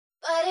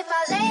What if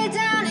I lay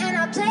down and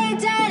I play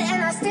dead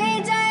and I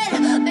stay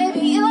dead?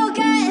 Maybe you'll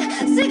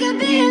get sick of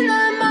being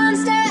the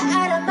monster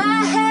out of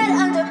my head,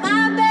 under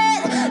my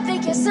bed.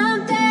 Think you're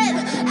something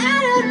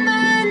out of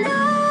my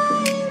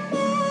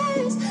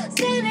nightmares,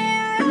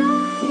 standing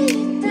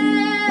right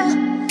there.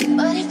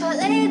 What if I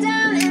lay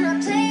down and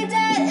I play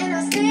dead and I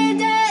stay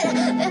dead?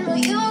 Then will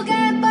you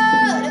get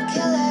bored of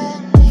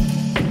killing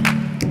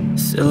me?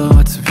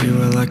 Silhouettes of you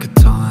are like a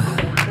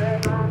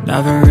taunt.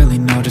 Never really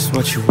know just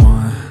what you want.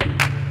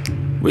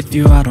 With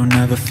you I don't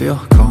ever feel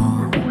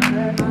calm.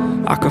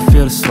 I can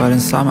feel the sweat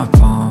inside my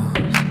palms.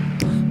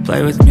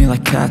 Play with me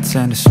like cats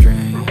and a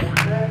string.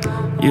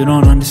 You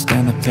don't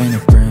understand the pain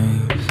it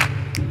brings.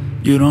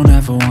 You don't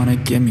ever wanna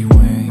give me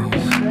wings.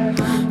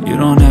 You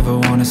don't ever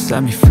wanna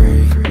set me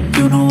free.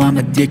 You know I'm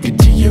addicted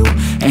to you,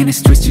 and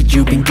it's twisted,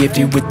 you've been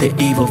gifted with the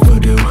evil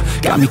voodoo.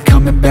 Got me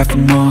coming back for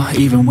more,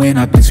 even when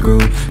I've been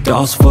screwed.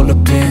 Dolls full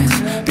of pins,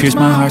 pierce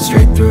my heart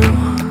straight through.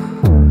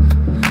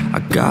 I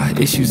got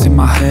issues in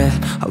my head,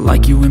 I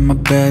like you in my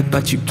bed,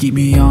 but you keep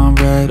me on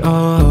red.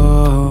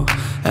 Oh,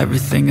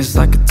 everything is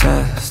like a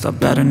test. I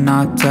better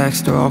not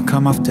text or I'll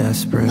come off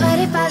desperate. What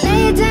if I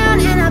lay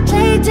down and I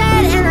play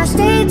dead and I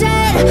stay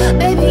dead?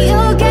 Baby,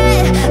 you'll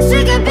get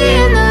sick of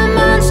being the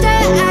monster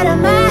out of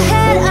my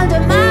head, under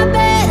my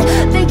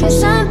bed. Think you're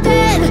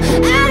something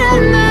out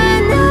of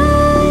my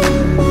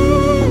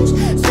nightmares,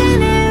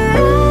 standing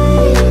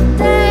right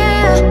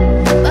there.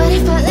 What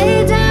if I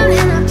lay down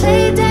and I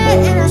play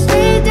dead and I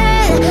stay dead?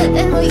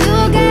 Then will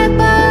you get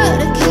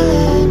bored of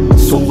killing me?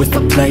 So if I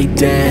play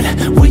dead,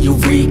 will you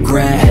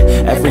regret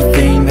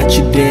everything that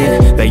you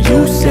did, that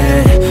you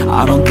said?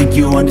 I don't think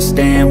you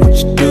understand what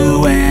you're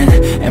doing,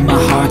 and my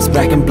heart's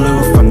black and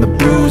blue from the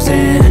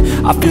bruising.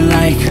 I feel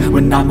like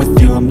when I'm with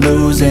you I'm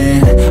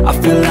losing. I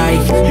feel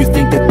like you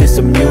think that this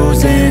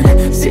amusing,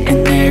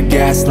 sitting there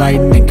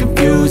gaslighting and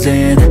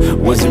confusing.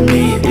 Was it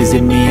me? Is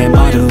it me? Am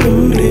I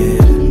deluded?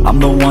 I'm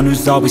the one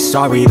who's always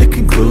sorry, the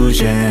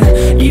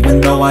conclusion,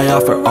 even though I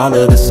offer all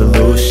of the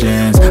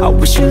solutions. I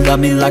wish you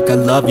loved me like I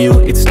love you,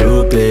 it's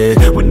stupid.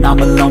 When I'm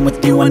alone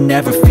with you I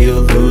never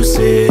feel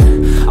lucid.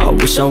 I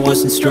wish I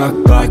wasn't struck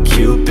by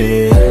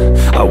Cupid.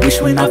 I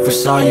wish when I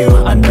first saw you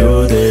I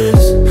knew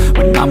this.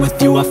 When I'm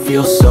with you I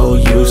feel so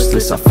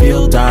useless, I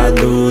feel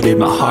diluted,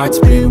 my heart's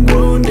been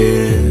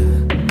wounded.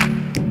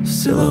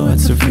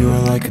 Silhouettes of you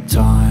are like a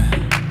taunt.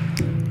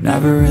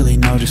 Never really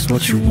know just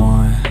what you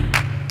want.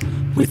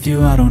 With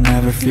you I don't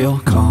ever feel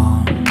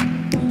calm.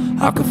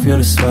 I can feel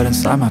the sweat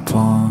inside my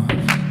palms.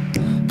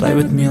 Play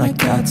with me like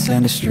cats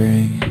and a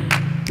string.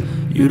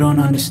 You don't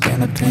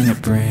understand the pain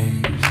it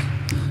brings.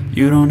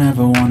 You don't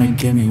ever wanna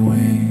give me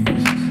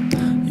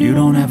wings. You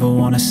don't ever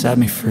wanna set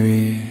me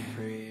free.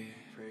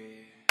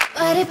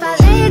 What if I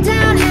lay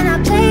down and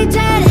I play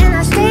dead